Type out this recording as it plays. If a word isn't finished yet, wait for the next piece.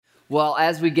Well,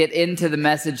 as we get into the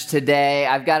message today,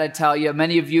 I've got to tell you,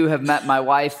 many of you have met my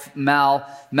wife, Mel.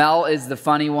 Mel is the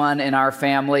funny one in our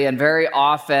family, and very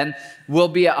often we'll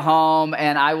be at home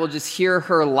and I will just hear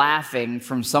her laughing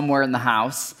from somewhere in the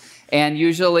house. And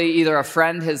usually either a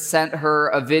friend has sent her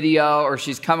a video or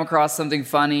she's come across something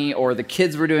funny or the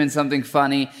kids were doing something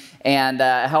funny, and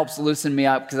it helps loosen me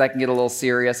up because I can get a little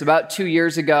serious. About 2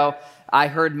 years ago, I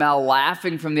heard Mel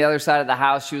laughing from the other side of the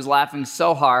house. She was laughing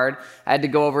so hard, I had to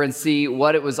go over and see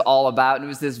what it was all about. And it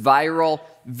was this viral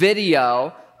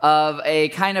video of a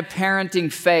kind of parenting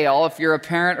fail. If you're a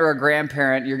parent or a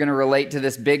grandparent, you're going to relate to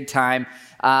this big time.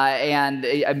 And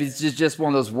it's just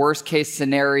one of those worst case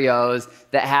scenarios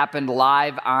that happened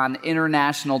live on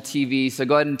international TV. So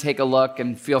go ahead and take a look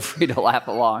and feel free to laugh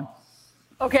along.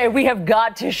 Okay, we have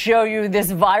got to show you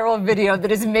this viral video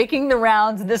that is making the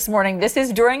rounds this morning. This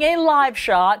is during a live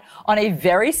shot on a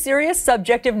very serious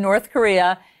subject of North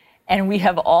Korea, and we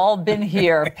have all been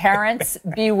here. Parents,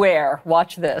 beware.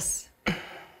 Watch this.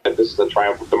 This is the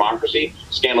triumph of democracy.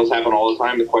 Scandals happen all the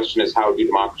time. The question is, how do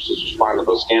democracies respond to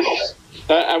those scandals?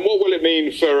 And what will it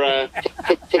mean for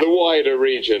the wider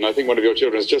region? I think one of your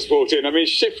children has just walked in. I mean,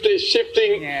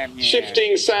 shifting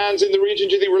sands in the region.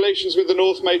 Do you think relations with the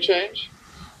North may change?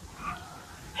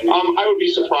 I would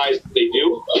be surprised if they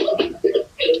do.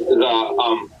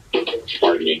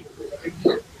 Pardon me.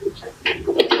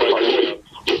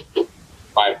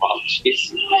 My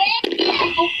apologies. What is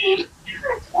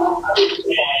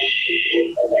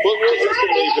this going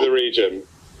to mean for the region?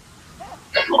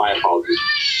 My apologies.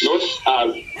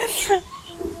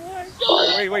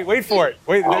 Wait for it.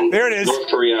 There it is.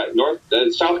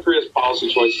 South Korea's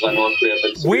policy choices on North Korea.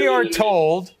 We are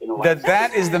told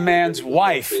that is the man's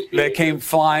wife that came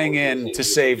flying in to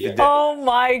save the day. Oh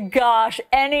my gosh.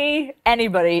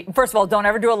 Anybody, first of all, don't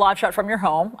ever do a live shot from your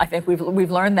home. I think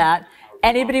we've learned that.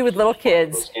 Anybody with little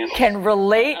kids can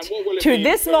relate to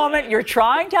this moment. You're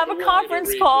trying to have a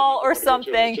conference call or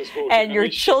something, and your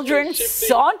children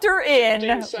saunter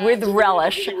in with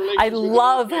relish. I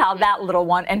love how that little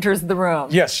one enters the room.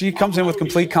 Yes, she comes in with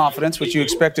complete confidence, which you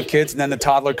expect of kids, and then the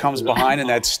toddler comes behind,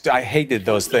 and I hated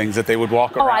those things that they would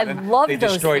walk around. I love they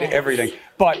those destroyed things. Everything.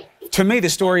 But to me, the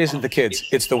story isn't the kids;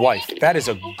 it's the wife. That is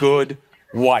a good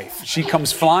wife. She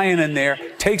comes flying in there,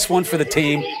 takes one for the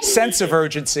team, sense of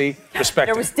urgency, respect.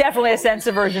 There was definitely a sense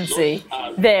of urgency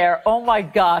there. Oh my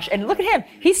gosh. And look at him.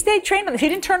 He stayed trained on this. He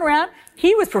didn't turn around.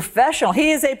 He was professional.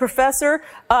 He is a professor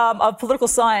of political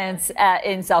science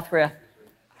in South Korea.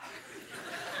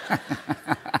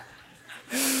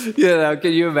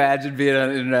 Can you imagine being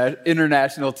on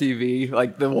international TV,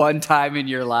 like the one time in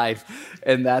your life,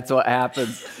 and that's what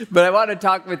happens? But I want to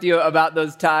talk with you about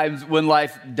those times when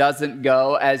life doesn't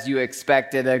go as you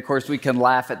expected. And of course, we can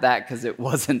laugh at that because it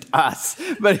wasn't us.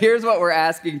 But here's what we're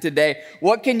asking today.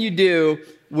 What can you do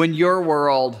when your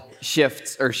world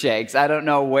shifts or shakes? I don't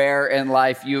know where in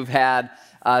life you've had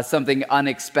something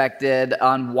unexpected,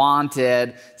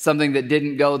 unwanted, something that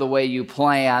didn't go the way you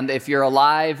planned. If you're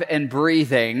alive and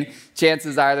breathing,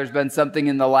 chances are there's been something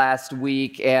in the last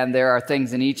week, and there are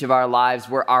things in each of our lives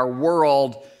where our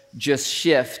world just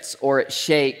shifts or it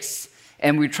shakes,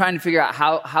 and we're trying to figure out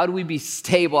how do we be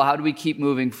stable, how do we keep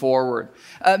moving forward.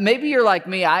 Maybe you're like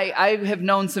me. I have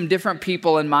known some different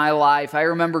people in my life. I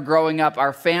remember growing up,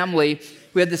 our family,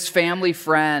 we had this family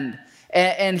friend,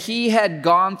 and he had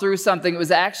gone through something. It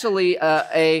was actually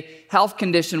a health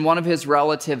condition one of his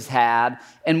relatives had.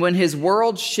 And when his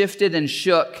world shifted and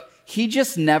shook, he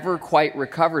just never quite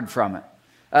recovered from it.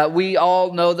 We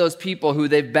all know those people who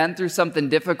they've been through something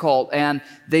difficult and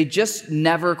they just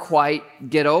never quite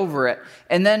get over it.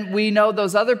 And then we know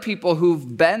those other people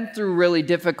who've been through really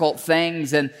difficult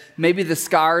things, and maybe the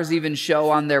scars even show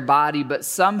on their body, but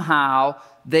somehow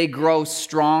they grow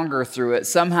stronger through it.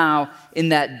 Somehow in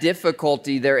that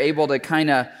difficulty, they're able to kind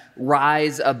of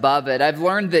rise above it. I've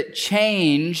learned that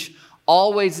change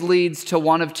always leads to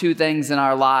one of two things in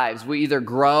our lives. We either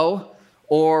grow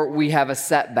or we have a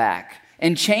setback.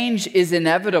 And change is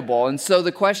inevitable. And so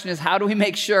the question is, how do we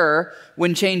make sure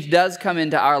when change does come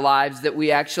into our lives that we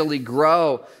actually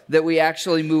grow, that we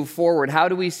actually move forward? How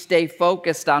do we stay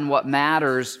focused on what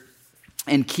matters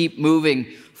and keep moving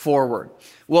forward?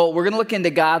 Well, we're going to look into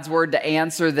God's Word to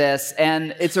answer this,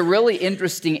 and it's a really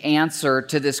interesting answer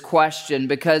to this question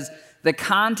because the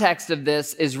context of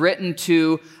this is written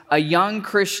to a young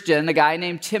Christian, a guy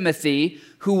named Timothy,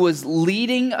 who was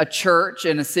leading a church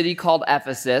in a city called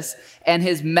Ephesus, and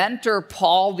his mentor,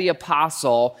 Paul the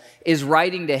Apostle, is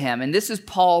writing to him. And this is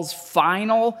Paul's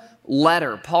final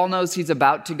letter. Paul knows he's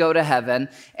about to go to heaven,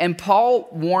 and Paul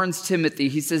warns Timothy.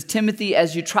 He says, Timothy,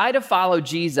 as you try to follow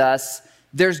Jesus,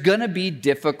 there's going to be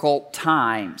difficult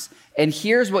times. And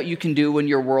here's what you can do when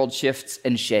your world shifts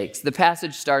and shakes. The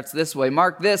passage starts this way.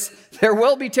 Mark this, there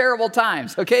will be terrible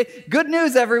times, okay? Good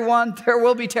news, everyone. There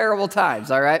will be terrible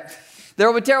times, all right? There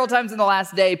will be terrible times in the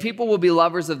last day. People will be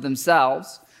lovers of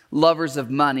themselves, lovers of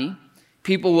money.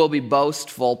 People will be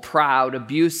boastful, proud,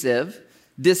 abusive,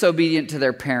 disobedient to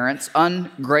their parents,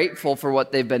 ungrateful for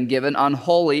what they've been given,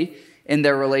 unholy in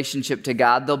their relationship to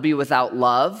God. They'll be without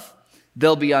love.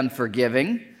 They'll be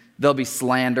unforgiving. They'll be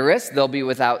slanderous. They'll be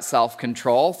without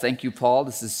self-control. Thank you, Paul.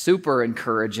 This is super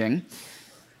encouraging.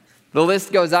 The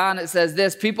list goes on. It says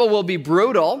this, people will be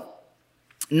brutal,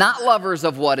 not lovers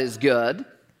of what is good.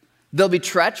 They'll be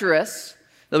treacherous.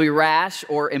 They'll be rash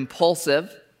or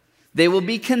impulsive. They will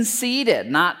be conceited,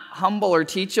 not humble or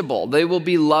teachable. They will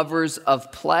be lovers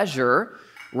of pleasure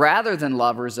rather than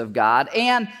lovers of God.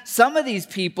 And some of these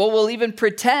people will even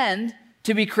pretend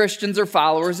to be Christians or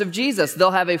followers of Jesus.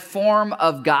 They'll have a form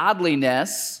of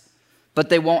godliness, but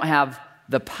they won't have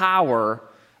the power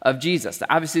of Jesus. Now,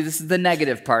 obviously, this is the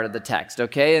negative part of the text,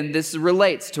 okay? And this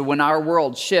relates to when our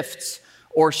world shifts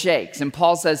or shakes. And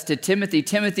Paul says to Timothy,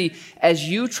 Timothy, as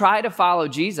you try to follow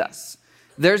Jesus,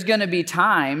 there's going to be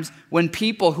times when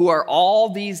people who are all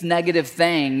these negative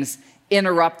things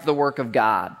interrupt the work of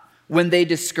God, when they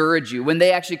discourage you, when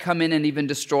they actually come in and even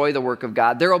destroy the work of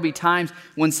God. There will be times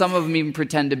when some of them even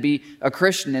pretend to be a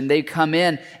Christian and they come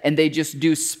in and they just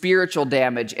do spiritual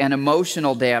damage and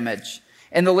emotional damage.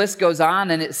 And the list goes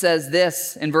on, and it says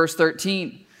this in verse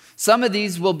 13. Some of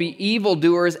these will be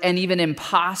evildoers and even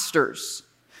imposters.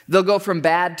 They'll go from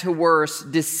bad to worse,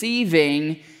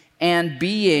 deceiving and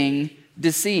being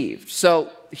deceived.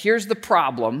 So here's the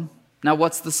problem. Now,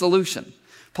 what's the solution?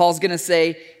 Paul's going to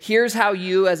say, here's how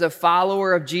you as a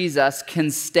follower of Jesus can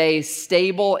stay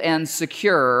stable and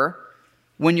secure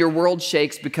when your world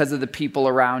shakes because of the people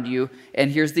around you. And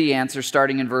here's the answer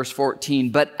starting in verse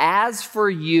 14. But as for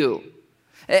you,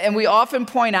 and we often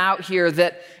point out here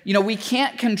that, we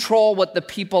can't control what the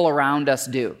people around us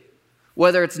do.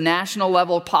 Whether it's national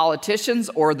level politicians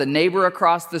or the neighbor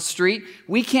across the street,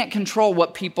 we can't control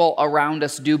what people around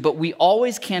us do, but we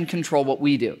always can control what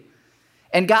we do.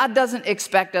 And God doesn't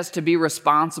expect us to be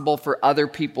responsible for other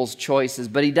people's choices,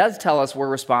 but he does tell us we're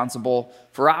responsible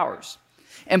for ours.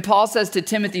 And Paul says to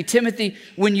Timothy, Timothy,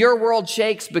 when your world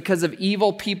shakes because of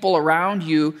evil people around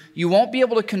you, you won't be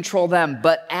able to control them.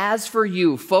 But as for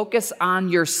you, focus on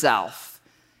yourself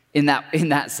in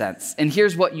that sense. And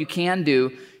here's what you can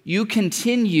do. You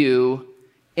continue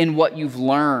in what you've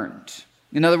learned.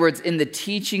 In other words, in the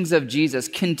teachings of Jesus,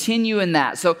 continue in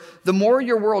that. So the more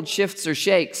your world shifts or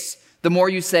shakes, the more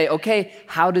you say, okay,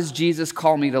 how does Jesus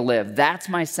call me to live? That's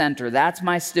my center. That's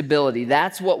my stability.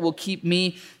 That's what will keep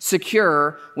me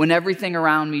secure when everything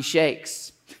around me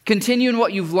shakes. Continue in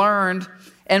what you've learned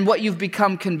and what you've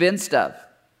become convinced of.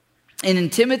 And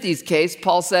in Timothy's case,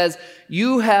 Paul says,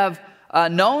 you have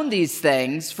known these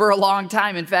things for a long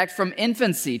time. In fact, from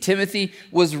infancy, Timothy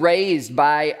was raised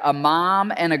by a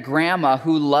mom and a grandma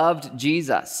who loved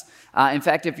Jesus. In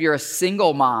fact, if you're a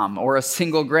single mom or a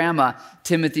single grandma,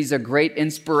 Timothy's a great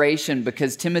inspiration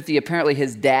because Timothy, apparently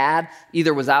his dad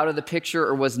either was out of the picture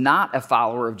or was not a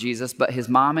follower of Jesus, but his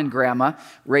mom and grandma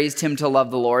raised him to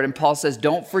love the Lord. And Paul says,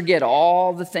 don't forget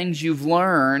all the things you've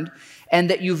learned and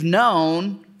that you've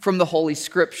known from the Holy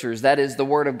Scriptures, that is the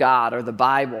Word of God or the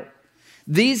Bible.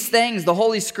 These things, the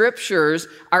Holy Scriptures,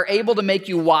 are able to make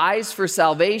you wise for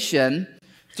salvation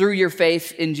through your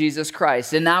faith in Jesus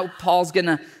Christ. And now Paul's going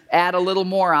to add a little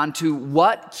more on to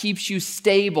what keeps you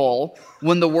stable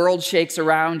when the world shakes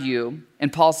around you.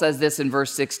 And Paul says this in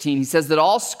verse 16. He says that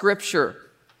all Scripture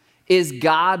is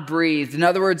God-breathed. In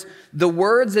other words, the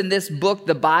words in this book,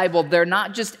 the Bible, they're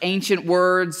not just ancient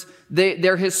words.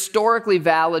 They're historically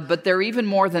valid, but they're even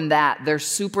more than that. They're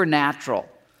supernatural.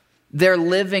 They're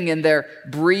living and they're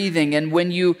breathing. And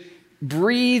when you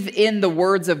breathe in the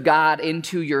words of God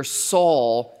into your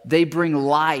soul, they bring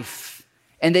life.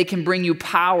 And they can bring you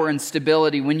power and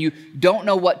stability. When you don't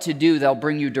know what to do, they'll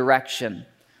bring you direction.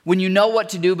 When you know what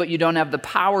to do, but you don't have the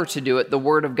power to do it, the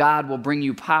Word of God will bring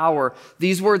you power.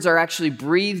 These words are actually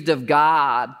breathed of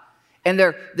God. And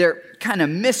they're kind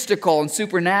of mystical and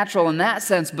supernatural in that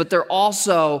sense, but they're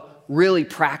also really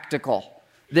practical.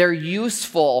 They're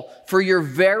useful for your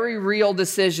very real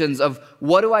decisions of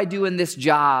what do I do in this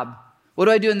job? What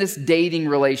do I do in this dating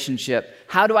relationship?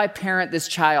 How do I parent this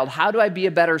child? How do I be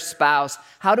a better spouse?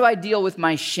 How do I deal with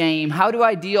my shame? How do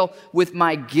I deal with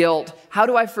my guilt? How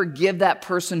do I forgive that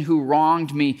person who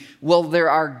wronged me? Well, there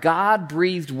are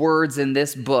God-breathed words in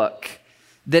this book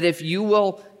that if you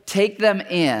will take them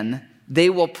in, They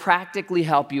will practically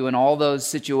help you in all those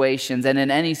situations and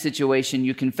in any situation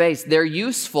you can face. They're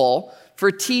useful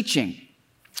for teaching,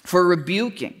 for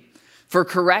rebuking, for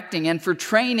correcting, and for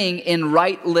training in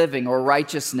right living or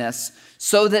righteousness,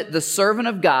 so that the servant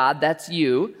of God, that's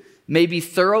you, may be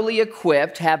thoroughly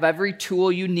equipped, have every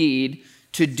tool you need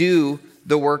to do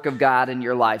the work of God in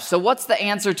your life. So what's the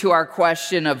answer to our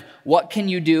question of what can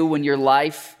you do when your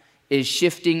life is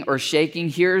shifting or shaking?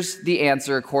 Here's the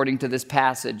answer according to this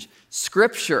passage.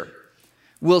 Scripture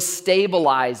will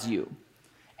stabilize you,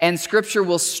 and Scripture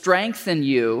will strengthen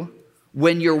you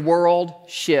when your world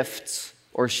shifts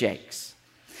or shakes.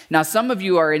 Now, some of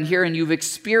you are in here and you've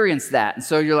experienced that, and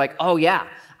so you're like, oh yeah,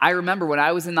 I remember when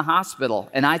I was in the hospital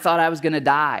and I thought I was going to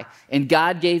die, and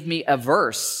God gave me a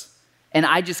verse, and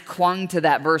I just clung to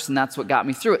that verse, and that's what got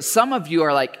me through it. Some of you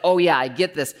are like, oh yeah, I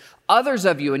get this. Others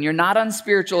of you, and you're not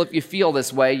unspiritual if you feel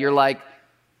this way, you're like,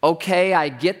 okay, I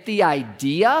get the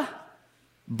idea,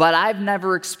 but I've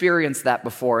never experienced that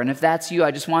before. And if that's you,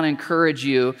 I just want to encourage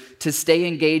you to stay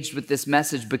engaged with this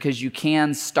message, because you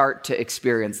can start to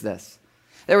experience this.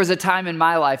 There was a time in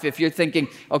my life, if you're thinking,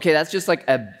 okay, that's just like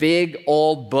a big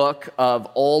old book of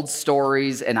old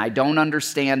stories and I don't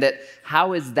understand it,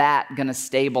 how is that going to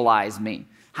stabilize me?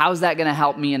 How is that going to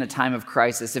help me in a time of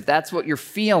crisis? If that's what you're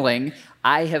feeling,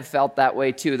 I have felt that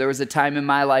way too. There was a time in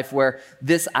my life where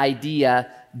this idea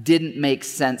didn't make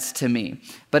sense to me.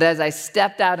 But as I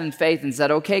stepped out in faith and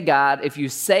said, okay, God, if you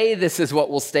say this is what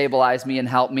will stabilize me and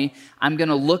help me, I'm going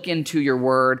to look into your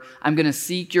word. I'm going to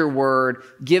seek your word.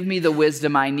 Give me the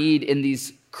wisdom I need in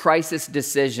these crisis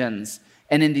decisions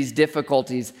and in these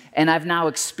difficulties. And I've now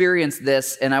experienced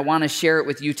this, and I want to share it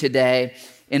with you today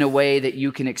in a way that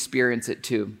you can experience it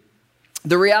too.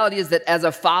 The reality is that as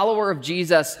a follower of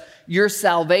Jesus, your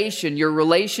salvation, your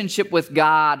relationship with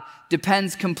God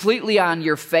depends completely on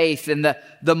your faith and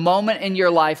the moment in your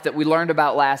life that we learned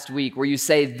about last week where you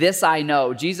say, this I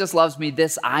know, Jesus loves me,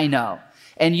 this I know.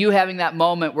 And you having that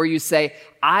moment where you say,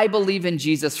 I believe in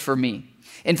Jesus for me.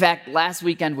 In fact, last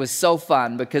weekend was so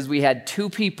fun because we had two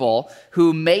people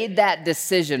who made that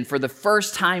decision for the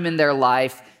first time in their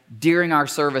life during our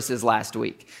services last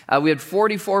week. We had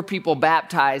 44 people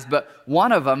baptized, but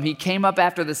one of them, he came up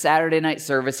after the Saturday night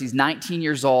service. He's 19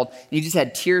 years old, and he just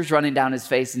had tears running down his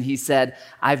face, and he said,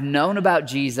 I've known about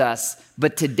Jesus,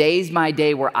 but today's my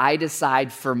day where I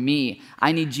decide for me,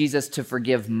 I need Jesus to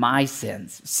forgive my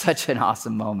sins. Such an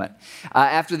awesome moment.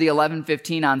 After the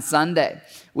 11:15 on Sunday,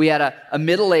 we had a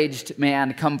middle-aged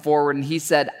man come forward, and he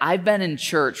said, I've been in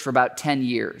church for about 10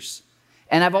 years.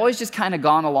 And I've always just kind of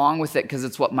gone along with it because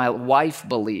it's what my wife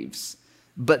believes.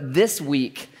 But this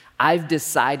week, I've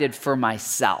decided for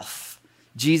myself,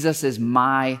 Jesus is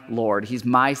my Lord. He's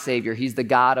my Savior. He's the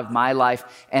God of my life,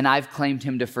 and I've claimed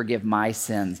him to forgive my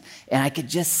sins. And I could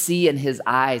just see in his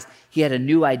eyes, he had a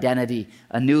new identity,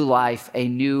 a new life, a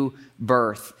new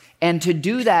birth. And to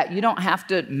do that, you don't have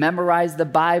to memorize the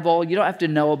Bible. You don't have to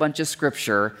know a bunch of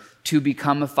scripture to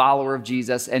become a follower of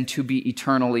Jesus and to be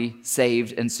eternally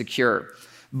saved and secure.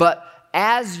 But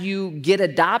as you get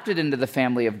adopted into the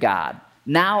family of God,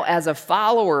 now as a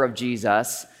follower of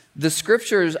Jesus, the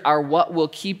scriptures are what will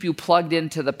keep you plugged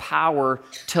into the power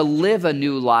to live a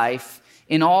new life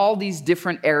in all these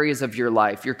different areas of your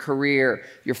life, your career,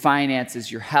 your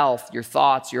finances, your health, your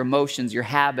thoughts, your emotions, your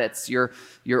habits, your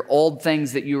old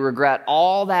things that you regret,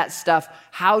 all that stuff.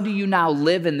 How do you now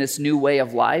live in this new way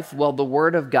of life? Well, the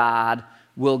Word of God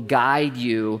will guide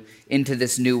you into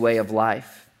this new way of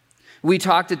life. We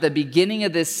talked at the beginning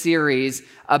of this series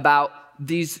about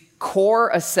these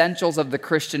core essentials of the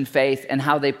Christian faith and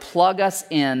how they plug us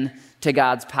in to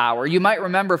God's power. You might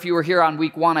remember if you were here on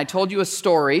week 1, I told you a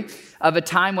story of a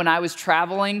time when I was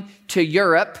traveling to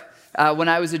Europe when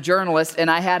I was a journalist, and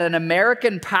I had an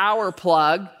American power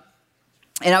plug,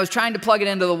 and I was trying to plug it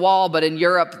into the wall, but in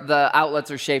Europe, the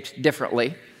outlets are shaped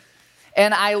differently.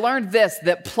 And I learned this,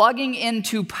 that plugging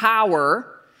into power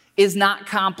is not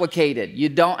complicated. You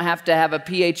don't have to have a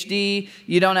PhD,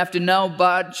 you don't have to know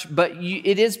much, but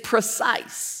it is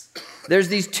precise. There's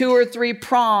these 2 or 3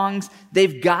 prongs,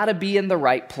 they've got to be in the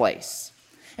right place.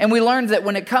 And we learned that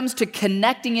when it comes to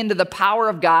connecting into the power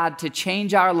of God to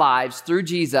change our lives through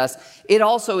Jesus, it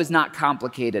also is not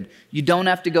complicated. You don't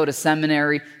have to go to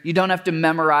seminary. You don't have to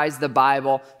memorize the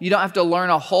Bible. You don't have to learn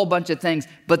a whole bunch of things.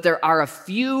 But there are a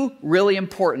few really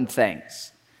important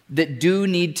things that do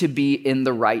need to be in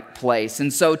the right place.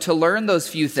 And so to learn those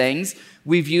few things,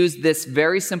 we've used this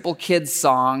very simple kids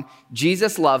song,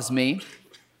 Jesus Loves Me,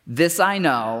 This I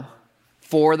Know,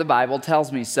 for the Bible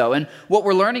tells me so. And what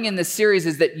we're learning in this series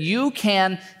is that you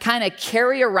can kind of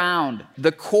carry around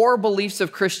the core beliefs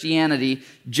of Christianity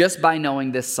just by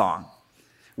knowing this song.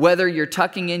 Whether you're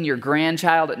tucking in your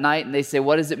grandchild at night and they say,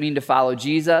 what does it mean to follow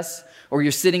Jesus? Or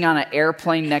you're sitting on an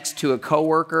airplane next to a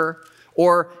coworker,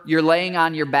 or you're laying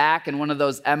on your back in one of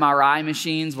those MRI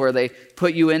machines where they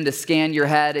put you in to scan your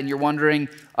head and you're wondering,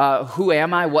 who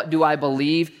am I? What do I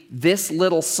believe? This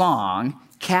little song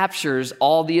captures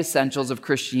all the essentials of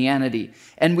Christianity.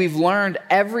 And we've learned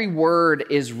every word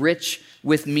is rich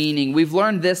with meaning. We've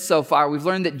learned this so far. We've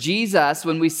learned that Jesus,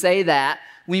 when we say that,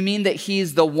 we mean that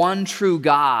he's the one true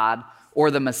God or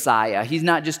the Messiah. He's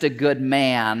not just a good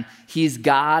man. He's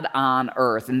God on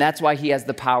earth. And that's why he has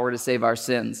the power to save our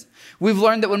sins. We've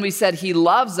learned that when we said he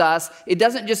loves us, it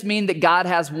doesn't just mean that God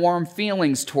has warm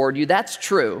feelings toward you. That's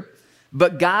true.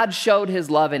 But God showed his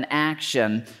love in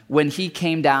action when he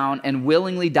came down and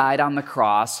willingly died on the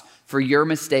cross for your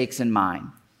mistakes and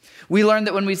mine. We learned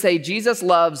that when we say Jesus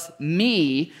loves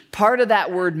me, part of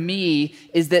that word me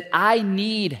is that I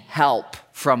need help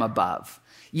from above.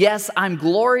 Yes, I'm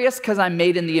glorious because I'm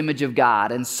made in the image of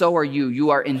God, and so are you.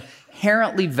 You are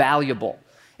inherently valuable.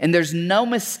 And there's no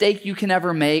mistake you can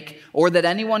ever make or that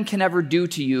anyone can ever do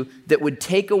to you that would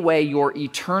take away your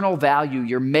eternal value.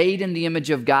 You're made in the image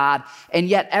of God, and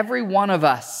yet every one of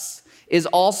us is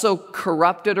also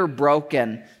corrupted or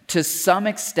broken to some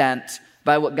extent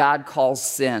by what God calls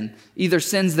sin, either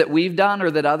sins that we've done or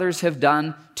that others have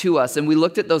done to us. And we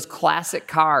looked at those classic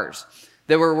cars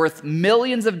that were worth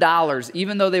millions of dollars,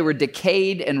 even though they were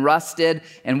decayed and rusted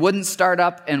and wouldn't start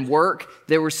up and work,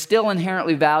 they were still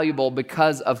inherently valuable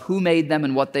because of who made them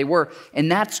and what they were.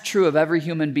 And that's true of every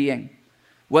human being.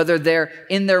 Whether they're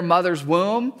in their mother's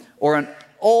womb or an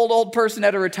old person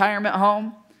at a retirement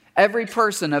home, every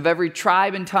person of every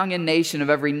tribe and tongue and nation, of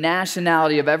every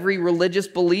nationality, of every religious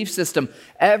belief system,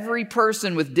 every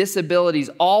person with disabilities,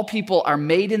 all people are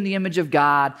made in the image of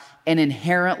God and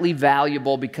inherently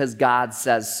valuable because God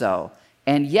says so.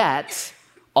 And yet,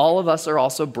 all of us are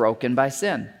also broken by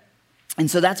sin.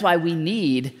 And so that's why we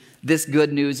need this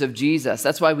good news of Jesus.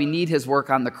 That's why we need his work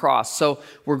on the cross. So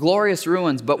we're glorious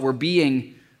ruins, but we're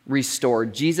being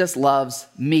restored. Jesus loves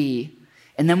me.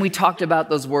 And then we talked about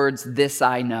those words, this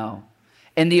I know.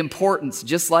 And the importance,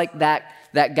 just like that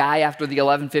guy after the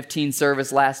 11:15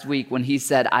 service last week when he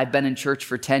said, I've been in church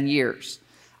for 10 years.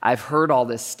 I've heard all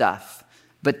this stuff.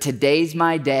 But today's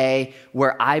my day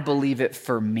where I believe it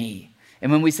for me.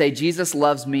 And when we say Jesus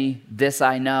loves me, this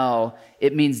I know,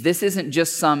 it means this isn't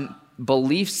just some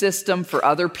belief system for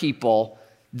other people.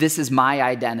 This is my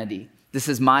identity. This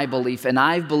is my belief. And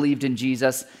I've believed in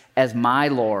Jesus as my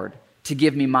Lord, to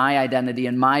give me my identity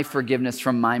and my forgiveness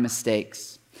from my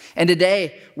mistakes. And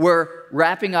today, we're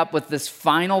wrapping up with this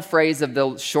final phrase of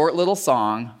the short little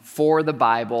song, For the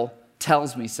Bible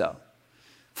Tells Me So.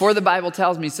 For the Bible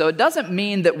tells me so. It doesn't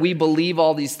mean that we believe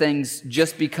all these things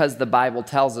just because the Bible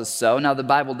tells us so. Now, the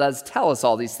Bible does tell us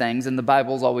all these things, and the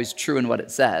Bible is always true in what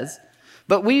it says.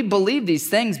 But we believe these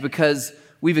things because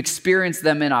we've experienced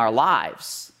them in our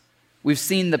lives. We've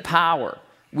seen the power.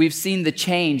 We've seen the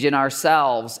change in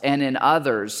ourselves and in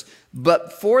others.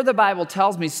 But for the Bible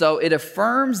tells me so, it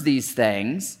affirms these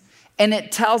things, and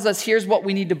it tells us here's what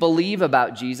we need to believe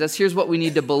about Jesus. Here's what we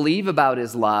need to believe about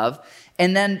his love.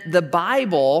 And then the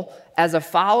Bible, as a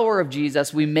follower of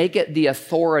Jesus, we make it the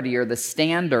authority or the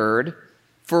standard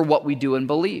for what we do and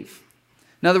believe.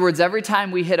 In other words, every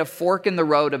time we hit a fork in the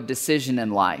road of decision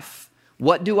in life,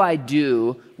 what do I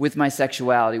do with my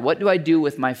sexuality? What do I do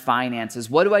with my finances?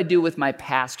 What do I do with my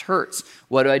past hurts?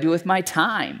 What do I do with my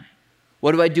time?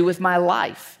 What do I do with my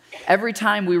life? Every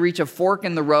time we reach a fork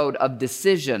in the road of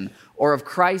decision or of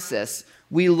crisis,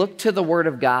 we look to the Word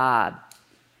of God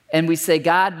and we say,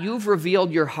 God, you've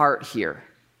revealed your heart here.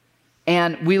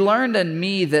 And we learned in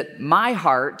me that my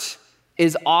heart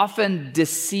is often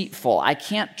deceitful. I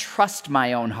can't trust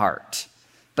my own heart,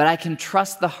 but I can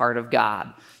trust the heart of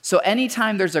God. So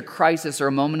anytime there's a crisis or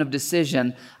a moment of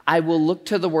decision, I will look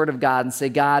to the Word of God and say,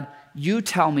 God, you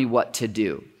tell me what to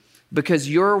do, because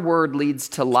your word leads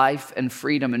to life and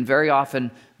freedom. And very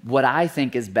often what I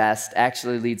think is best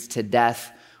actually leads to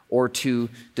death or to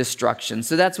destruction.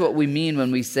 So that's what we mean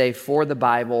when we say, for the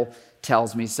Bible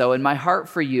tells me so. And my heart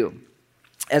for you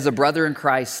as a brother in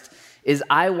Christ is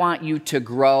I want you to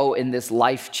grow in this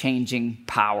life-changing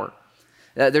power.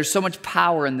 There's so much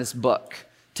power in this book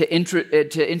to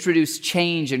introduce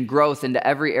change and growth into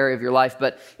every area of your life.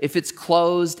 But if it's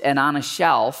closed and on a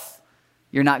shelf,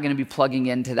 you're not going to be plugging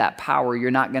into that power.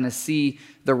 You're not going to see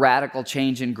the radical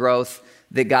change and growth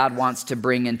that God wants to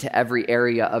bring into every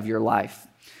area of your life.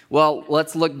 Well,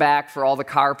 let's look back for all the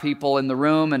car people in the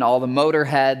room and all the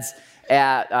motorheads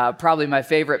at probably my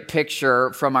favorite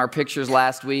picture from our pictures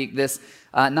last week, this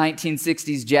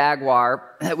 1960s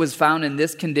Jaguar that was found in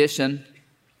this condition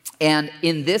and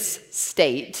in this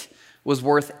state was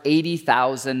worth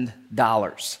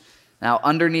 $80,000. Now,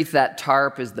 underneath that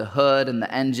tarp is the hood and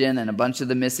the engine and a bunch of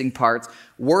the missing parts,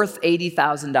 worth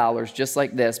 $80,000, just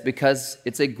like this, because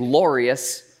it's a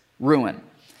glorious ruin.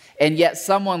 And yet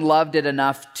someone loved it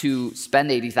enough to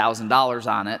spend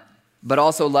 $80,000 on it, but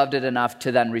also loved it enough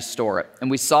to then restore it.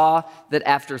 And we saw that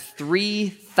after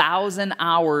 3,000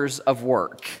 hours of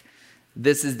work,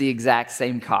 this is the exact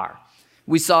same car.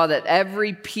 We saw that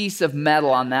every piece of metal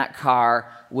on that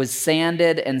car was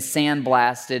sanded and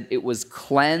sandblasted. It was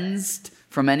cleansed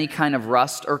from any kind of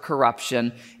rust or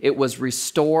corruption. It was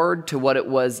restored to what it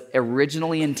was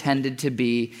originally intended to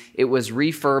be. It was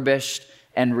refurbished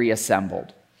and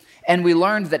reassembled. And we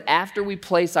learned that after we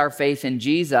place our faith in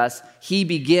Jesus, he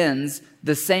begins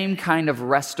the same kind of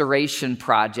restoration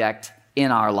project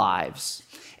in our lives.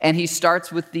 And he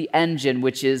starts with the engine,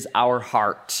 which is our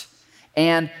heart.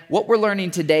 And what we're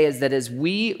learning today is that as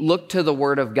we look to the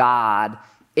Word of God,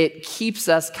 it keeps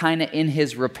us kind of in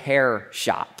his repair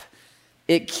shop.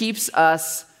 It keeps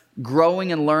us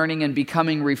growing and learning and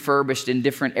becoming refurbished in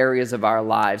different areas of our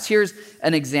lives. Here's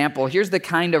an example. Here's the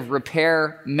kind of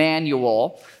repair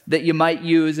manual that you might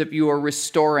use if you are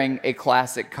restoring a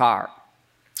classic car.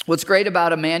 What's great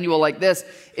about a manual like this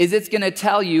is it's going to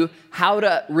tell you how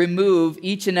to remove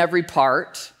each and every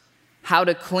part, how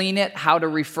to clean it, how to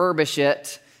refurbish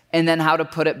it, and then how to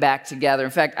put it back together.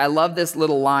 In fact, I love this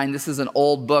little line. This is an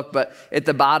old book, but at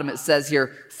the bottom it says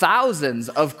here, thousands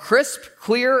of crisp,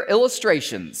 clear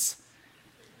illustrations.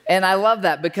 And I love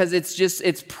that because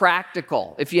it's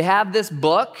practical. If you have this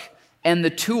book and the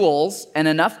tools and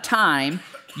enough time,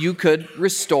 you could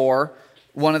restore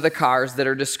one of the cars that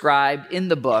are described in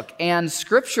the book. And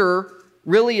Scripture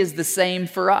really is the same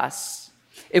for us.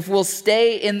 If we'll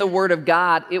stay in the Word of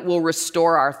God, it will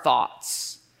restore our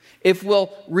thoughts. If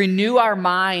we'll renew our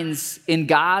minds in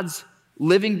God's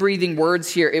living, breathing words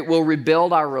here, it will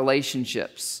rebuild our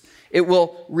relationships. It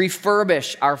will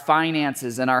refurbish our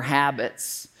finances and our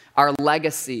habits, our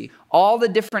legacy, all the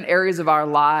different areas of our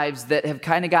lives that have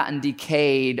kind of gotten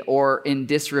decayed or in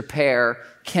disrepair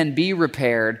can be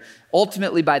repaired,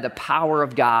 ultimately by the power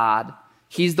of God.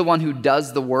 He's the one who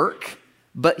does the work,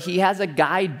 but he has a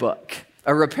guidebook,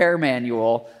 a repair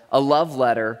manual, a love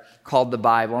letter called the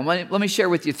Bible. And let me share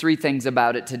with you 3 things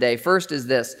about it today. First is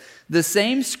this: the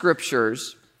same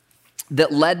scriptures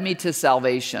that led me to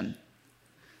salvation,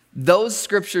 those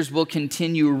scriptures will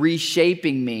continue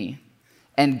reshaping me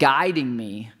and guiding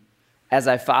me as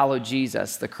I follow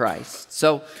Jesus the Christ.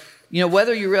 So,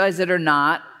 whether you realize it or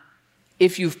not,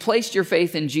 if you've placed your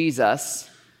faith in Jesus,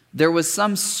 there was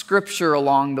some scripture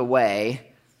along the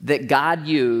way that God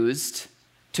used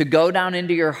to go down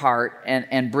into your heart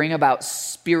and bring about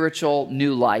spiritual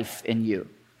new life in you.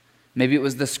 Maybe it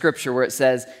was the scripture where it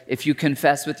says, if you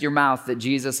confess with your mouth that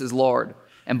Jesus is Lord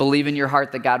and believe in your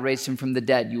heart that God raised him from the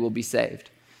dead, you will be saved.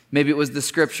 Maybe it was the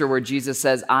scripture where Jesus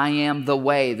says, I am the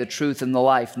way, the truth, and the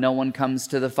life. No one comes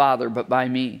to the Father but by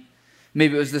me.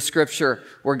 Maybe it was the scripture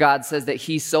where God says that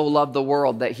he so loved the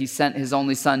world that he sent his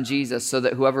only son, Jesus, so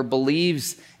that whoever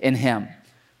believes in him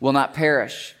will not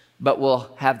perish, but will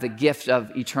have the gift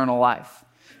of eternal life.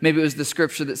 Maybe it was the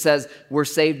scripture that says we're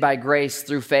saved by grace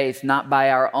through faith, not by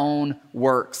our own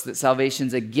works, that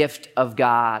salvation's a gift of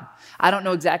God. I don't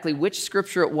know exactly which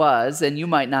scripture it was, and you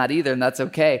might not either, and that's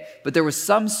okay, but there was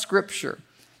some scripture,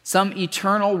 some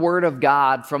eternal word of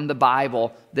God from the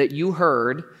Bible that you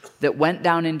heard that went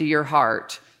down into your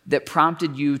heart that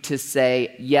prompted you to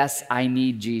say, yes, I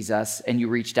need Jesus, and you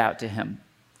reached out to him.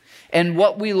 And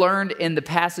what we learned in the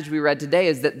passage we read today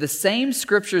is that the same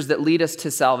scriptures that lead us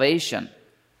to salvation,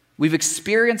 we've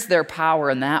experienced their power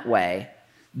in that way.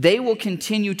 They will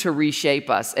continue to reshape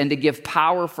us and to give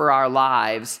power for our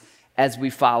lives as we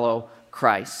follow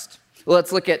Christ. Well,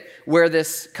 let's look at where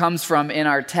this comes from in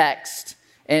our text.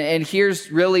 And here's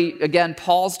really, again,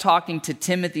 Paul's talking to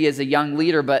Timothy as a young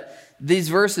leader, but these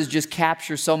verses just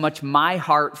capture so much my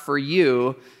heart for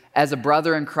you as a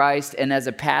brother in Christ and as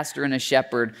a pastor and a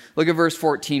shepherd. Look at verse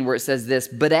 14 where it says this,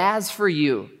 but as for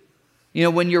you,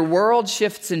 when your world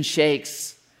shifts and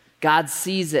shakes, God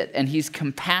sees it and he's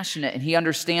compassionate and he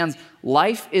understands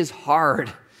life is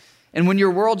hard. And when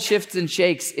your world shifts and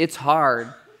shakes, it's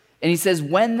hard. And he says,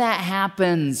 when that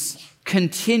happens,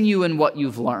 continue in what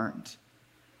you've learned.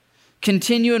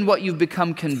 Continue in what you've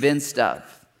become convinced of.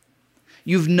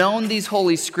 You've known these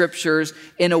holy scriptures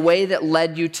in a way that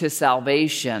led you to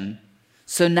salvation.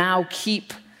 So now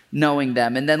keep knowing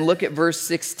them. And then look at verse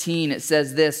 16. It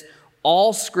says this,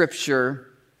 all scripture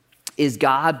is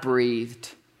God-breathed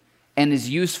and is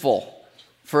useful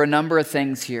for a number of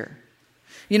things here.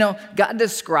 You know, God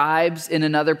describes in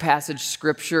another passage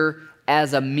scripture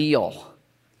as a meal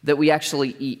that we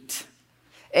actually eat.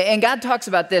 And God talks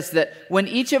about this, that when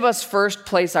each of us first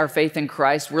place our faith in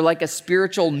Christ, we're like a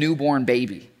spiritual newborn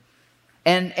baby.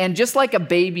 And just like a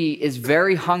baby is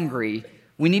very hungry,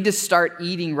 we need to start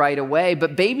eating right away.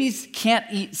 But babies can't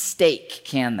eat steak,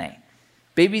 can they?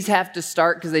 Babies have to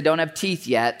start, because they don't have teeth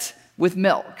yet, with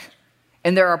milk.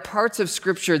 And there are parts of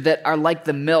Scripture that are like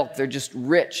the milk. They're just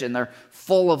rich and they're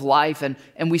full of life.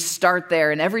 And we start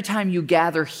there. And every time you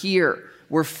gather here,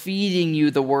 we're feeding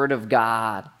you the Word of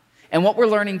God. And what we're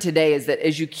learning today is that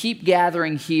as you keep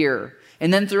gathering here,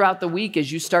 and then throughout the week,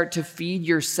 as you start to feed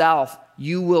yourself,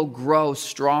 you will grow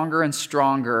stronger and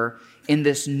stronger in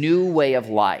this new way of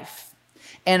life.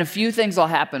 And a few things will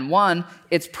happen. One,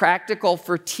 it's practical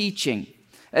for teaching.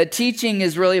 Teaching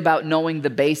is really about knowing the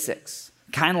basics,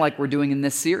 kind of like we're doing in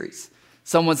this series.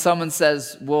 So when someone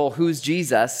says, well, who's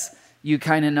Jesus? You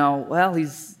kind of know, well,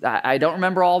 I don't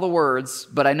remember all the words,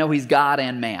 but I know he's God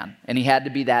and man, and he had to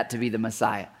be that to be the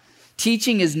Messiah.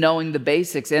 Teaching is knowing the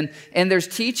basics, and there's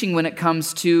teaching when it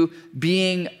comes to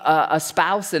being a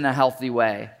spouse in a healthy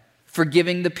way,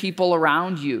 forgiving the people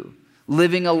around you,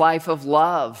 living a life of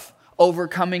love,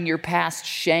 overcoming your past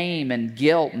shame and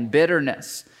guilt and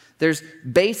bitterness. There's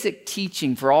basic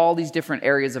teaching for all these different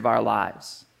areas of our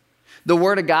lives. The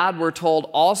Word of God, we're told,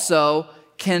 also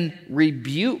can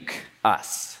rebuke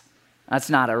us.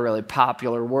 That's not a really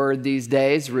popular word these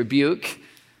days, rebuke.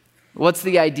 What's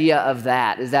the idea of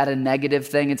that? Is that a negative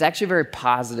thing? It's actually a very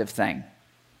positive thing.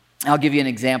 I'll give you an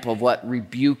example of what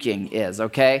rebuking is,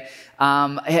 okay?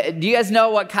 Do you guys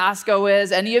know what Costco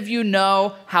is? Any of you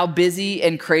know how busy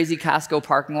and crazy Costco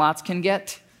parking lots can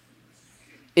get?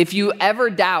 If you ever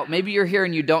doubt, maybe you're here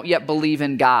and you don't yet believe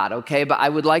in God, okay? But I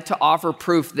would like to offer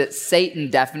proof that Satan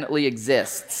definitely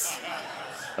exists.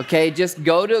 Okay, just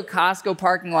go to a Costco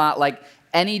parking lot like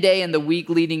any day in the week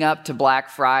leading up to Black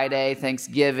Friday,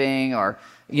 Thanksgiving, or,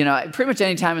 you know, pretty much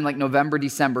any time in like November,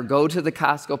 December, go to the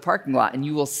Costco parking lot and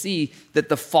you will see that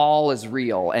the fall is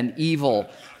real and evil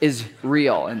is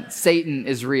real and Satan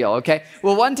is real, okay?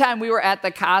 Well, one time we were at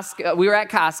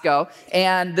Costco,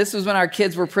 and this was when our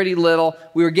kids were pretty little.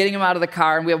 We were getting them out of the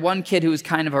car, and we had one kid who was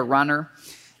kind of a runner.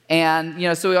 And, you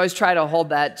know, so we always try to hold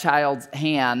that child's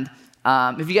hand.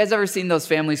 Have you guys ever seen those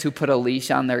families who put a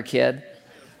leash on their kid?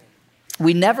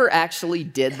 We never actually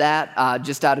did that,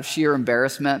 just out of sheer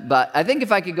embarrassment. But I think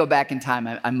if I could go back in time,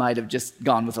 I might have just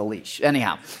gone with a leash.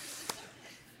 Anyhow,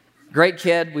 great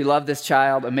kid. We love this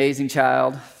child. Amazing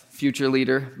child. Future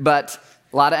leader. But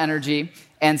a lot of energy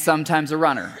and sometimes a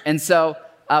runner. And so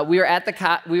we were at the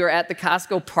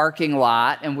Costco parking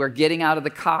lot, and we're getting out of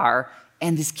the car,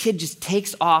 and this kid just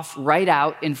takes off right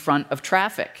out in front of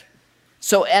traffic.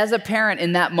 So as a parent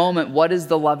in that moment, what is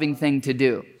the loving thing to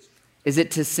do? Is it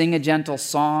to sing a gentle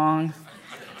song?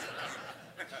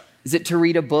 Is it to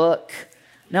read a book?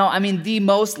 No, I mean, the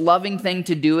most loving thing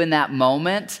to do in that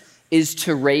moment is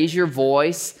to raise your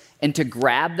voice and to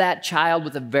grab that child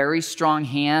with a very strong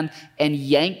hand and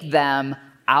yank them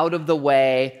out of the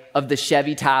way of the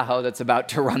Chevy Tahoe that's about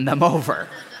to run them over.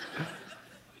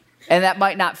 And that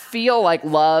might not feel like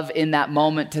love in that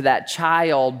moment to that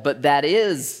child, but that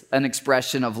is an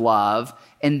expression of love,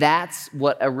 and that's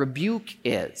what a rebuke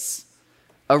is.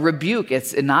 A rebuke,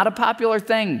 it's not a popular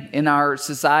thing in our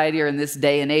society or in this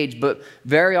day and age, but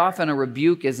very often a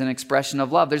rebuke is an expression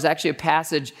of love. There's actually a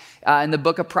passage in the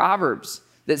book of Proverbs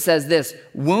that says this: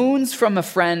 wounds from a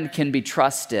friend can be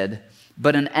trusted,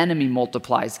 but an enemy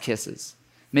multiplies kisses.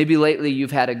 Maybe lately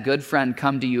you've had a good friend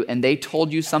come to you and they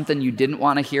told you something you didn't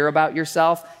want to hear about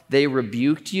yourself. They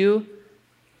rebuked you,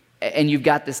 and you've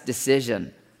got this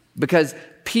decision. Because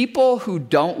people who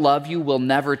don't love you will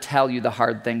never tell you the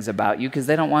hard things about you because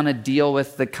they don't want to deal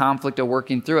with the conflict of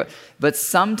working through it. But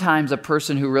sometimes a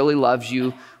person who really loves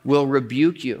you will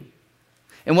rebuke you.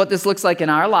 And what this looks like in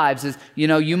our lives is, you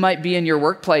know, you might be in your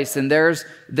workplace and there's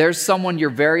someone you're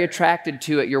very attracted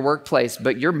to at your workplace,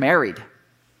 but you're married.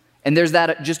 And there's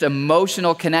that just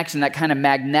emotional connection, that kind of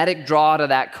magnetic draw to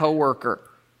that coworker.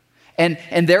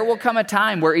 And there will come a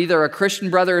time where either a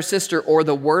Christian brother or sister or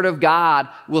the Word of God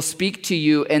will speak to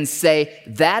you and say,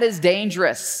 that is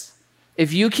dangerous.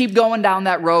 If you keep going down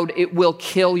that road, it will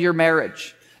kill your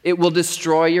marriage. It will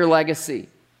destroy your legacy.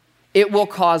 It will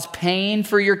cause pain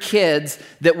for your kids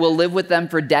that will live with them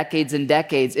for decades and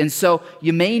decades. And so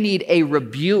you may need a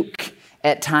rebuke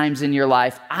at times in your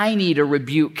life. I need a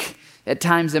rebuke at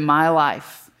times in my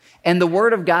life. And the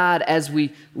Word of God, as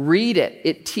we read it,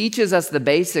 it teaches us the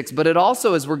basics, but it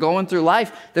also, as we're going through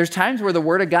life, there's times where the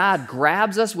Word of God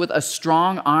grabs us with a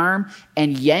strong arm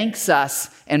and yanks us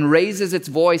and raises its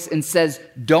voice and says,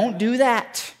 don't do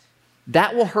that.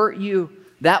 That will hurt you.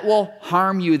 That will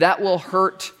harm you. That will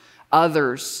hurt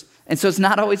others. And so it's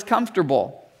not always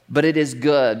comfortable, but it is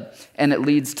good, and it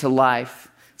leads to life.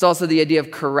 It's also the idea of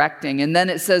correcting. And then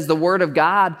it says the Word of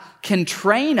God can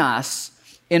train us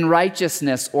in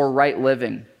righteousness or right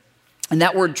living. And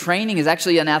that word training is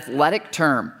actually an athletic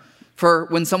term for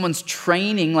when someone's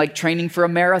training, like training for a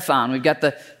marathon. We've got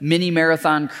the mini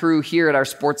marathon crew here at our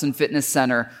sports and fitness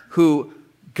center who,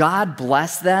 God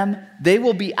bless them, they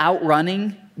will be out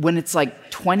running when it's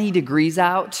like 20 degrees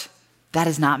out. That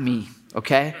is not me,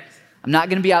 okay? I'm not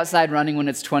going to be outside running when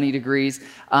it's 20 degrees.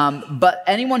 But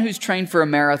anyone who's trained for a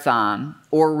marathon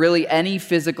or really any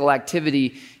physical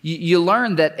activity, you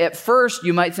learn that at first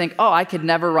you might think, oh, I could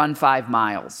never run 5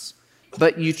 miles.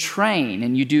 But you train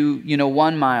and you do,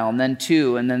 1 mile and then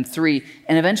 2 and then 3,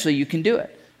 and eventually you can do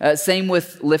it. Same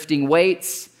with lifting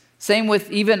weights. Same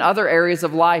with even other areas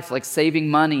of life like saving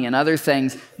money and other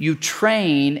things. You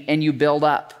train and you build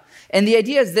up. And the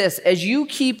idea is this: as you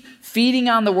keep feeding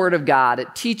on the Word of God,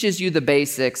 it teaches you the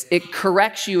basics, it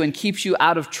corrects you and keeps you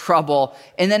out of trouble,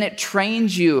 and then it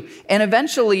trains you. And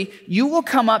eventually, you will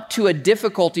come up to a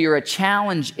difficulty or a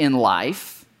challenge in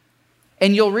life,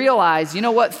 and you'll realize,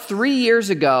 3 years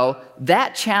ago,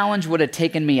 that challenge would have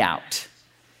taken me out.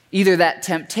 Either that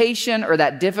temptation or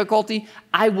that difficulty,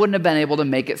 I wouldn't have been able to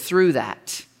make it through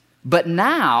that. But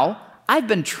now, I've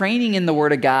been training in the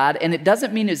Word of God, and it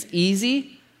doesn't mean it's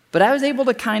easy, but I was able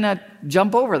to kind of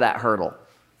jump over that hurdle.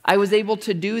 I was able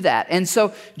to do that. And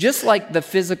so just like the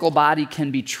physical body can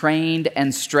be trained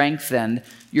and strengthened,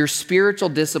 your spiritual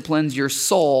disciplines, your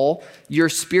soul, your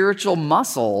spiritual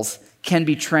muscles can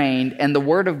be trained. And the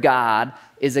Word of God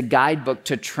is a guidebook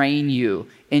to train you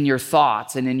in your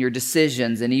thoughts and in your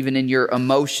decisions and even in your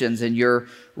emotions and your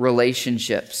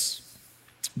relationships.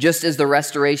 Just as the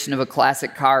restoration of a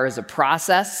classic car is a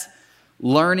process,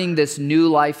 learning this new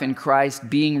life in Christ,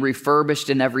 being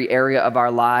refurbished in every area of our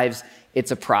lives,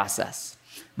 it's a process.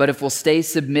 But if we'll stay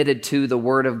submitted to the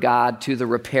Word of God, to the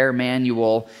repair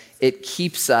manual, it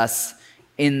keeps us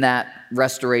in that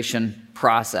restoration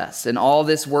process. And all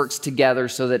this works together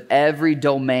so that every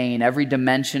domain, every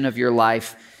dimension of your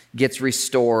life gets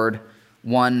restored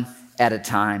one at a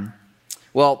time.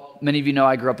 Well, many of you know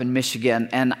I grew up in Michigan,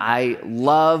 and I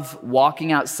love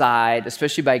walking outside,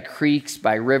 especially by creeks,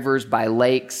 by rivers, by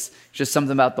lakes, just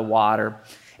something about the water.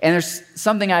 And there's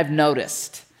something I've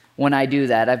noticed when I do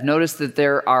that. I've noticed that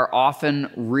there are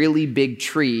often really big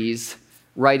trees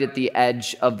right at the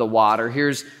edge of the water.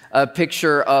 Here's a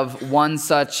picture of one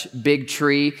such big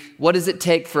tree. What does it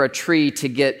take for a tree to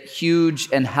get huge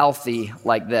and healthy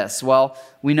like this? Well,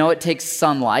 we know it takes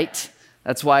sunlight.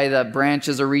 That's why the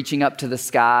branches are reaching up to the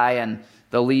sky and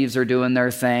the leaves are doing their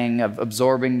thing of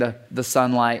absorbing the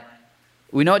sunlight.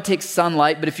 We know it takes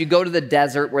sunlight, but if you go to the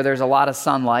desert where there's a lot of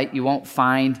sunlight, you won't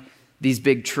find these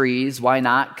big trees. Why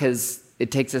not? Because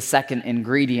it takes a second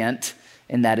ingredient,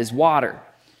 and that is water.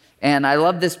 And I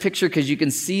love this picture because you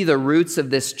can see the roots of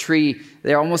this tree.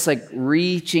 They're almost like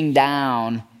reaching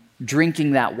down,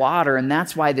 drinking that water. And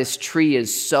that's why this tree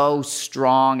is so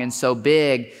strong and so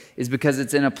big, is because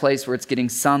it's in a place where it's getting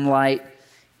sunlight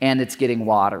and it's getting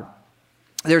water.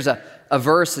 There's a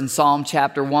verse in Psalm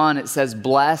chapter 1. It says,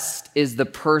 "Blessed is the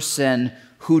person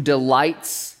who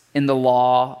delights in the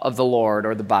law of the Lord,"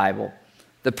 or the Bible.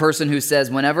 The person who says,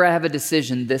 whenever I have a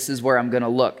decision, this is where I'm going to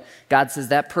look. God says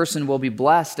that person will be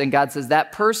blessed. And God says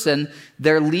that person,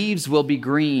 their leaves will be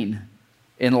green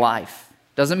in life.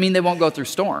 Doesn't mean they won't go through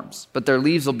storms, but their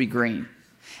leaves will be green.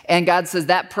 And God says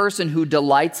that person who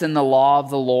delights in the law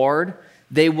of the Lord,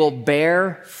 they will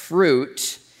bear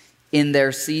fruit in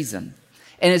their season.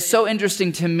 And it's so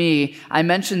interesting to me. I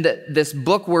mentioned that this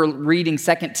book we're reading,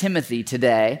 2 Timothy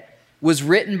today, was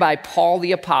written by Paul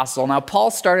the Apostle. Now,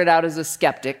 Paul started out as a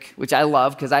skeptic, which I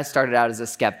love because I started out as a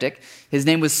skeptic. His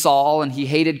name was Saul, and he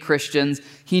hated Christians.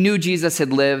 He knew Jesus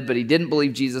had lived, but he didn't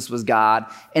believe Jesus was God.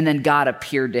 And then God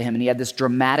appeared to him, and he had this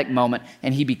dramatic moment,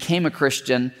 and he became a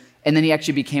Christian, and then he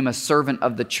actually became a servant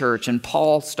of the church. And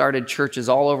Paul started churches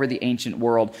all over the ancient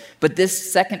world. But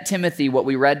this 2 Timothy, what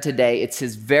we read today, it's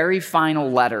his very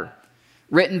final letter,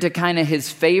 written to kind of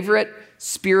his favorite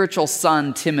spiritual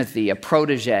son, Timothy, a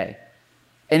protege.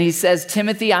 And he says,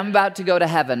 Timothy, I'm about to go to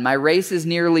heaven. My race is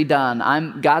nearly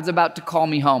done. God's about to call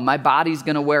me home. My body's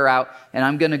going to wear out, and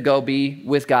I'm going to go be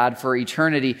with God for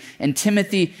eternity. And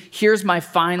Timothy, here's my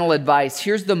final advice.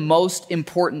 Here's the most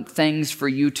important things for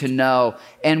you to know.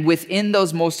 And within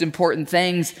those most important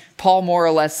things, Paul more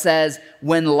or less says,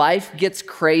 when life gets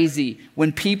crazy,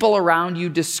 when people around you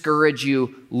discourage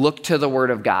you, look to the Word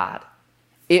of God.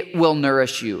 It will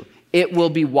nourish you. It will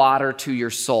be water to your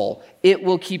soul. It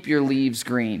will keep your leaves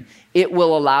green. It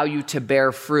will allow you to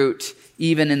bear fruit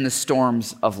even in the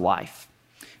storms of life.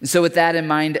 And so with that in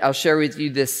mind, I'll share with you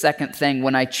this second thing.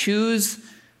 When I choose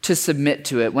to submit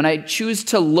to it, when I choose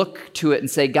to look to it and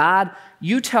say, God,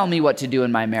 you tell me what to do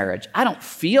in my marriage. I don't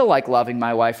feel like loving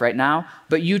my wife right now,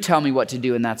 but you tell me what to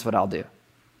do, and that's what I'll do.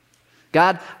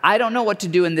 God, I don't know what to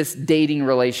do in this dating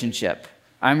relationship.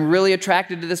 I'm really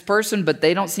attracted to this person, but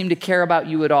they don't seem to care about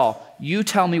you at all. You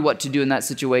tell me what to do in that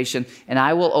situation, and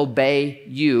I will obey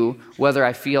you whether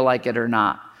I feel like it or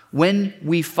not. When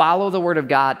we follow the Word of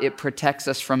God, it protects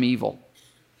us from evil.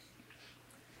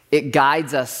 It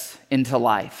guides us into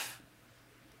life.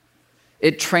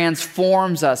 It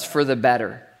transforms us for the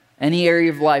better. Any area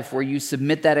of life where you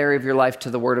submit that area of your life to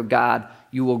the Word of God,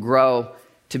 you will grow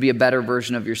to be a better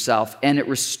version of yourself. And it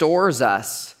restores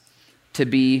us to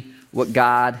be what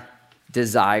God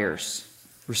desires.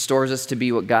 Restores us to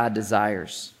be what God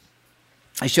desires.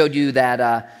 I showed you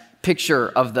that picture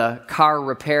of the car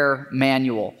repair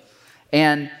manual.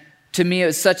 And to me, it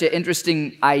was such an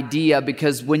interesting idea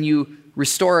because when you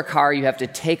restore a car, you have to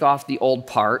take off the old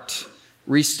part,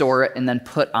 restore it, and then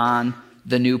put on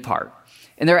the new part.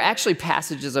 And there are actually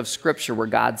passages of Scripture where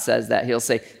God says that. He'll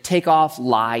say, take off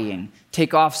lying,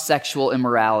 take off sexual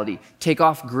immorality, take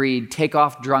off greed, take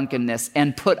off drunkenness,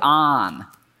 and put on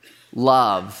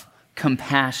love,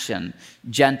 compassion,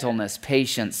 gentleness,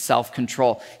 patience,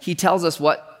 self-control. He tells us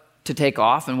what to take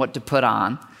off and what to put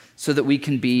on so that we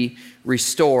can be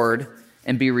restored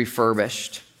and be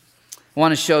refurbished. I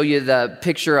want to show you the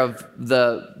picture of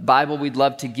the Bible we'd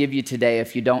love to give you today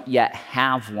if you don't yet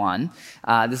have one.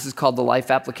 This is called the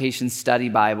Life Application Study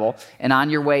Bible. And on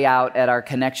your way out at our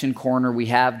Connection Corner, we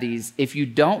have these. If you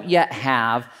don't yet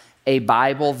have a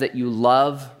Bible that you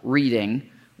love reading,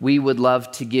 we would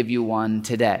love to give you one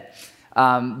today.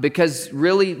 Because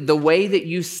really, the way that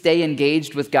you stay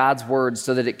engaged with God's Word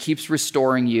so that it keeps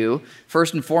restoring you,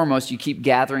 first and foremost, you keep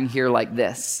gathering here like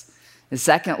this. And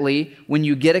secondly, when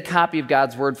you get a copy of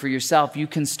God's Word for yourself, you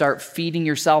can start feeding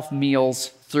yourself meals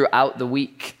throughout the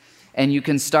week. And you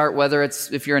can start,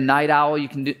 if you're a night owl, you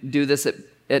can do this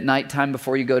at nighttime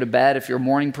before you go to bed. If you're a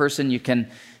morning person, you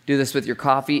can do this with your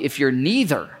coffee. If you're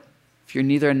neither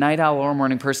a night owl or a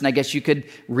morning person, I guess you could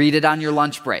read it on your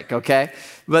lunch break, okay?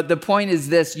 But the point is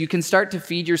this, you can start to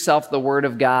feed yourself the Word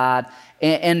of God.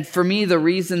 And for me, the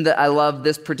reason that I love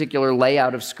this particular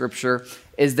layout of Scripture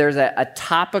is there's a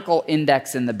topical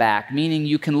index in the back, meaning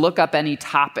you can look up any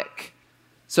topic.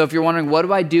 So if you're wondering, what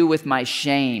do I do with my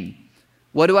shame?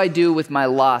 What do I do with my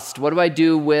lust? What do I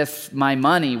do with my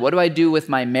money? What do I do with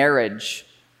my marriage?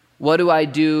 What do I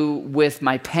do with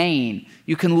my pain?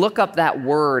 You can look up that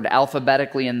word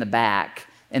alphabetically in the back,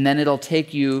 and then it'll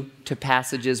take you to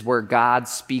passages where God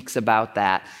speaks about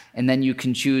that. And then you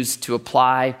can choose to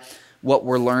apply what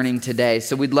we're learning today.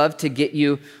 So we'd love to get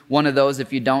you one of those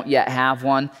if you don't yet have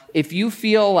one. If you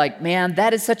feel like, man,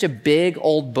 that is such a big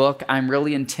old book, I'm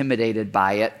really intimidated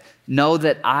by it, know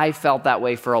that I felt that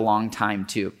way for a long time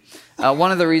too.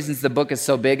 One of the reasons the book is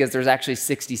so big is there's actually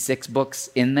 66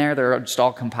 books in there. They're just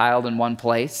all compiled in one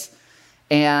place.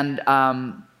 And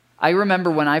I remember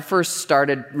when I first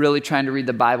started really trying to read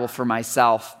the Bible for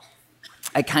myself,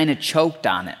 I kind of choked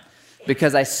on it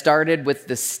because I started with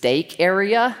the steak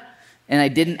area and I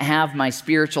didn't have my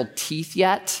spiritual teeth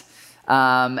yet.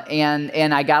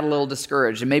 And I got a little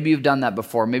discouraged. And maybe you've done that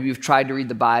before. Maybe you've tried to read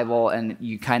the Bible and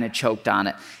you kind of choked on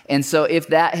it. And so if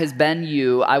that has been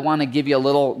you, I want to give you a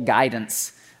little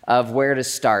guidance of where to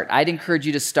start. I'd encourage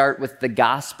you to start with the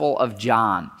Gospel of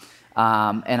John.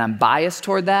 And I'm biased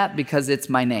toward that because it's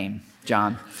my name,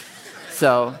 John.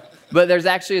 But there's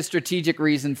actually a strategic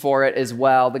reason for it as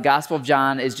well. The Gospel of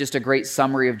John is just a great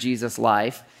summary of Jesus'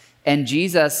 life. And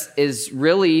Jesus is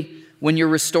really, when you're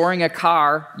restoring a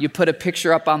car, you put a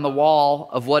picture up on the wall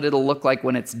of what it'll look like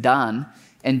when it's done.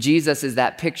 And Jesus is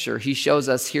that picture. He shows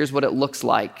us, here's what it looks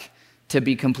like to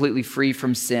be completely free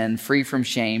from sin, free from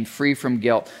shame, free from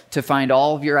guilt, to find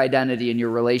all of your identity in your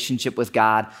relationship with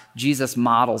God. Jesus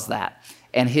models that.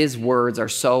 And his words are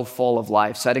so full of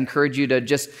life. So I'd encourage you to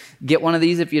just get one of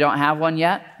these if you don't have one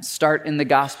yet. Start in the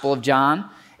Gospel of John.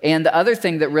 And the other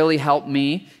thing that really helped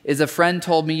me is a friend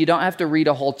told me, you don't have to read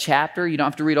a whole chapter, you don't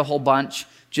have to read a whole bunch,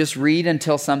 just read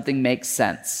until something makes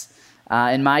sense.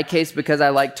 In my case, because I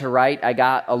like to write, I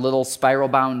got a little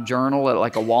spiral-bound journal at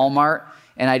like a Walmart,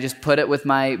 and I just put it with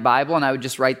my Bible, and I would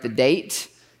just write the date,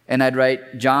 and I'd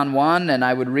write John 1, and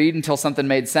I would read until something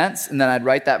made sense, and then I'd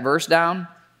write that verse down,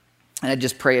 and I'd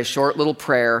just pray a short little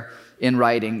prayer in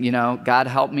writing. God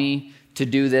help me to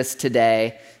do this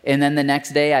today. And then the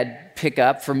next day I'd pick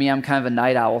up. For me, I'm kind of a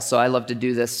night owl, so I love to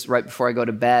do this right before I go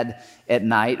to bed at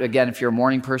night. Again, if you're a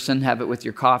morning person, have it with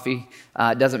your coffee.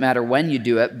 It doesn't matter when you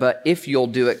do it, but if you'll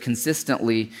do it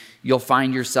consistently, you'll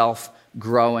find yourself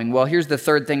growing. Well, here's the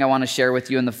third thing I want to share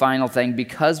with you, and the final thing.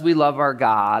 Because we love our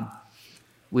God,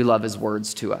 we love his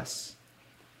words to us.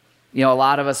 A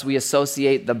lot of us, we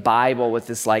associate the Bible with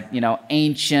this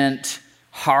ancient,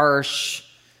 harsh,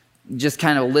 just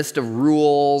kind of list of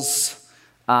rules,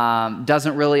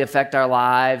 doesn't really affect our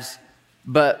lives.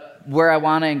 But where I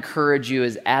want to encourage you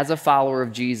is, as a follower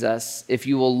of Jesus, if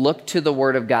you will look to the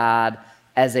Word of God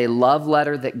as a love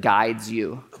letter that guides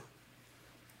you.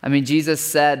 Jesus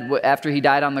said after he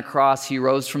died on the cross, he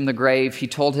rose from the grave, he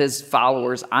told his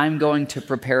followers, I'm going to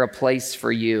prepare a place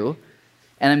for you,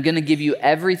 and I'm going to give you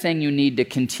everything you need to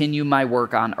continue my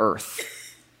work on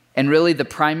earth. And really the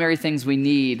primary things we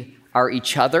need are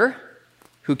each other,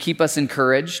 who keep us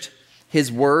encouraged, his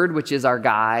word, which is our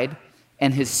guide,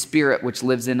 and his spirit, which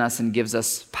lives in us and gives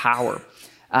us power.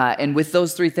 And with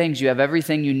those three things, you have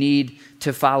everything you need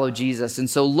to follow Jesus. And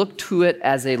so look to it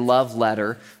as a love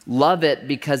letter. Love it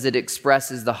because it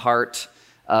expresses the heart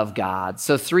of God.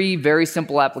 So 3 very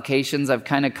simple applications. I've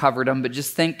kind of covered them, but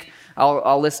just think,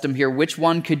 I'll list them here. Which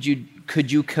one could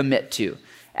you commit to?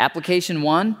 Application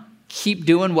 1, keep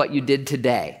doing what you did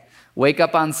today. Wake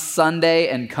up on Sunday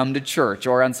and come to church,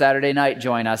 or on Saturday night,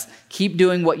 join us. Keep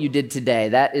doing what you did today.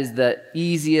 That is the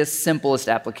easiest, simplest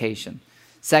application.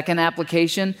 Second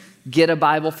application, get a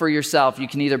Bible for yourself. You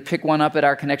can either pick one up at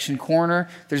our Connection Corner.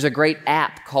 There's a great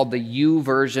app called the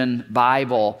YouVersion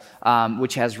Bible,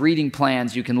 which has reading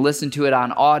plans. You can listen to it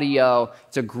on audio.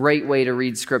 It's a great way to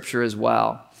read Scripture as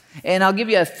well. And I'll give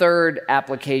you a third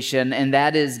application, and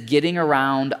that is getting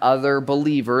around other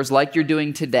believers like you're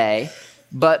doing today,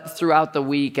 but throughout the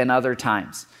week and other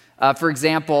times. For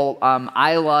example,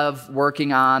 I love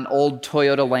working on old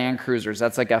Toyota Land Cruisers.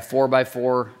 That's like a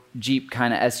 4x4 Jeep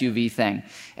kind of SUV thing.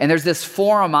 And there's this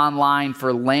forum online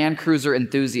for Land Cruiser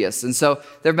enthusiasts. And so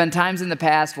there have been times in the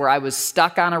past where I was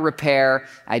stuck on a repair.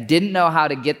 I didn't know how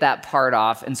to get that part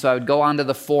off. And so I would go onto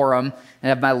the forum and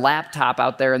have my laptop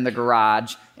out there in the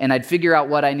garage, and I'd figure out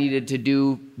what I needed to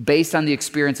do based on the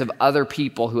experience of other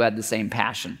people who had the same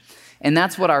passion. And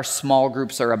that's what our small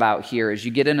groups are about here, is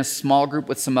you get in a small group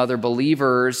with some other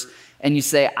believers and you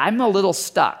say, I'm a little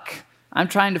stuck. I'm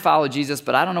trying to follow Jesus,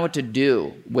 but I don't know what to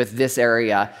do with this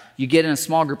area. You get in a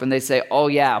small group and they say, oh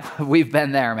yeah, we've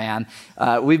been there, man.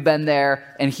 We've been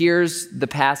there, and here's the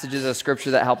passages of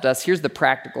Scripture that helped us. Here's the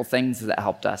practical things that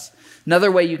helped us.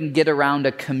 Another way you can get around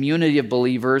a community of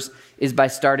believers is by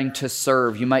starting to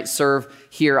serve. You might serve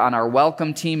here on our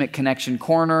welcome team at Connection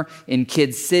Corner, in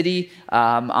Kids City,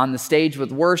 on the stage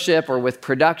with worship or with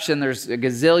production. There's a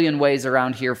gazillion ways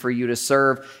around here for you to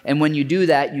serve. And when you do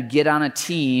that, you get on a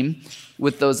team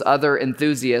with those other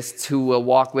enthusiasts who will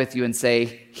walk with you and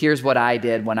say, here's what I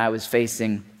did when I was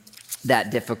facing that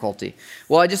difficulty.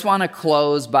 Well, I just want to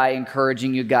close by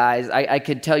encouraging you guys. I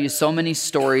could tell you so many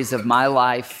stories of my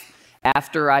life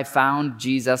after I found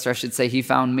Jesus, or I should say he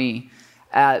found me,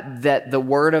 that the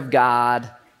Word of God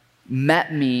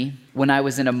met me when I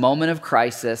was in a moment of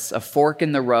crisis, a fork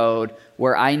in the road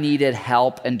where I needed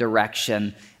help and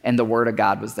direction, and the Word of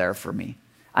God was there for me.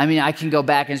 I can go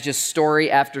back and it's just story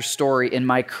after story in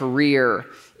my career,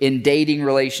 in dating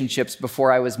relationships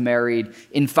before I was married,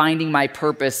 in finding my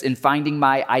purpose, in finding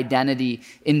my identity,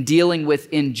 in dealing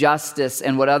with injustice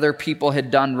and what other people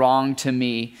had done wrong to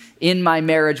me, in my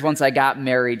marriage once I got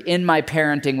married, in my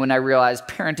parenting when I realized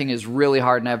parenting is really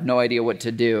hard and I have no idea what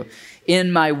to do,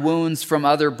 in my wounds from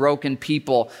other broken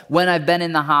people, when I've been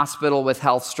in the hospital with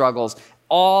health struggles.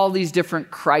 All these different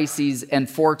crises and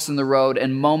forks in the road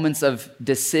and moments of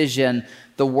decision,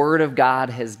 the Word of God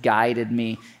has guided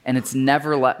me, and it's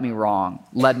never led me wrong.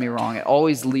 It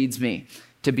always leads me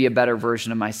to be a better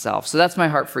version of myself. So that's my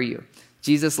heart for you.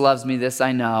 Jesus loves me, this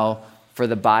I know, for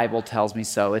the Bible tells me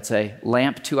so. It's a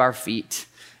lamp to our feet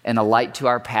and a light to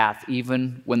our path,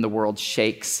 even when the world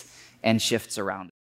shakes and shifts around us.